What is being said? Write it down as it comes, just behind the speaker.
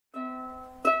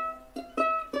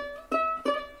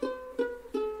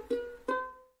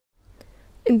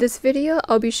In this video,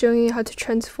 I'll be showing you how to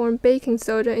transform baking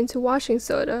soda into washing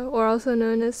soda, or also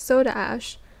known as soda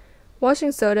ash.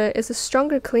 Washing soda is a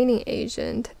stronger cleaning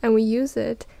agent, and we use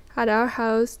it at our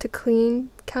house to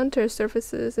clean counter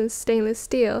surfaces in stainless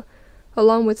steel,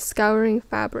 along with scouring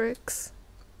fabrics.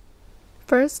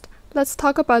 First, let's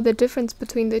talk about the difference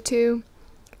between the two.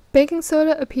 Baking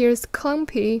soda appears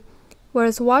clumpy,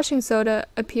 whereas washing soda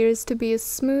appears to be a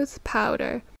smooth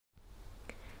powder.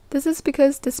 This is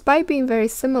because despite being very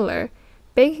similar,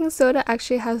 baking soda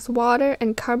actually has water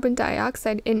and carbon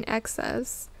dioxide in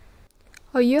excess.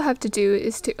 All you have to do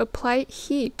is to apply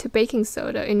heat to baking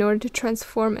soda in order to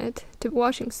transform it to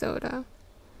washing soda.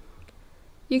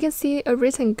 You can see a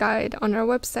written guide on our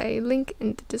website, link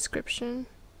in the description.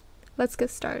 Let's get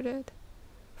started.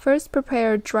 First,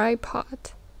 prepare a dry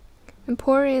pot and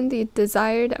pour in the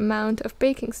desired amount of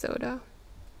baking soda.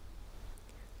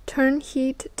 Turn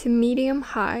heat to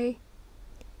medium-high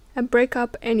and break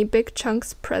up any big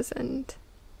chunks present.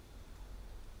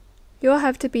 You'll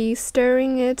have to be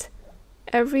stirring it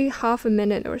every half a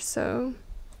minute or so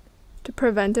to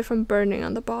prevent it from burning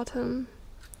on the bottom.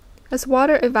 As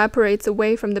water evaporates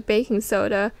away from the baking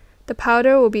soda, the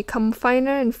powder will become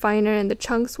finer and finer and the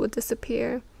chunks will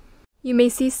disappear. You may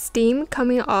see steam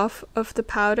coming off of the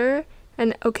powder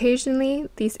and occasionally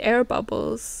these air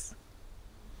bubbles.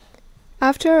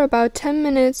 After about 10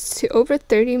 minutes to over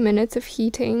 30 minutes of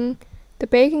heating, the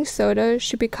baking soda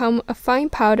should become a fine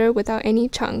powder without any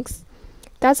chunks.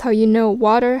 That's how you know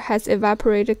water has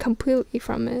evaporated completely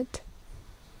from it.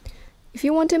 If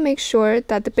you want to make sure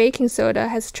that the baking soda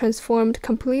has transformed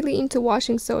completely into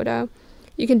washing soda,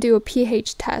 you can do a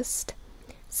pH test.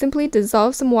 Simply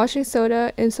dissolve some washing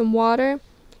soda in some water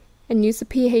and use a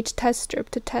pH test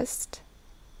strip to test.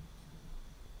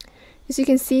 As you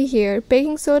can see here,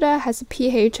 baking soda has a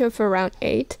pH of around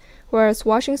 8, whereas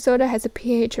washing soda has a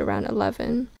pH around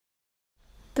 11.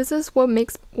 This is what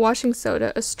makes washing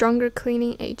soda a stronger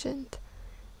cleaning agent.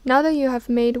 Now that you have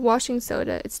made washing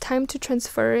soda, it's time to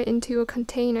transfer it into a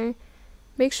container.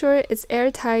 Make sure it's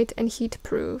airtight and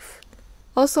heat-proof.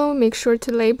 Also, make sure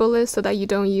to label it so that you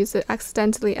don't use it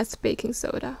accidentally as baking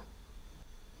soda.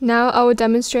 Now I will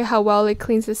demonstrate how well it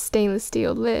cleans the stainless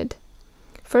steel lid.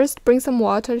 First, bring some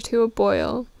water to a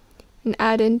boil and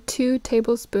add in 2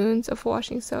 tablespoons of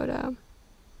washing soda,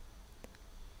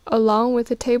 along with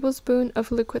a tablespoon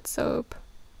of liquid soap.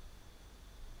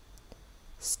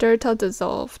 Stir till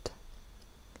dissolved.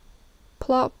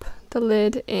 Plop the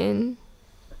lid in.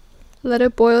 Let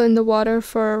it boil in the water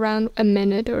for around a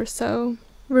minute or so.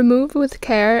 Remove with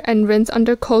care and rinse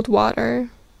under cold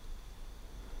water.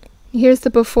 Here's the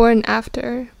before and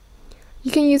after.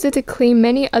 You can use it to clean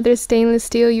many other stainless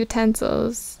steel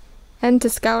utensils and to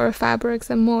scour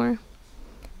fabrics and more.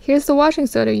 Here's the washing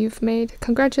soda you've made.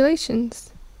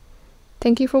 Congratulations!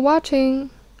 Thank you for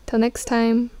watching. Till next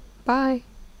time. Bye.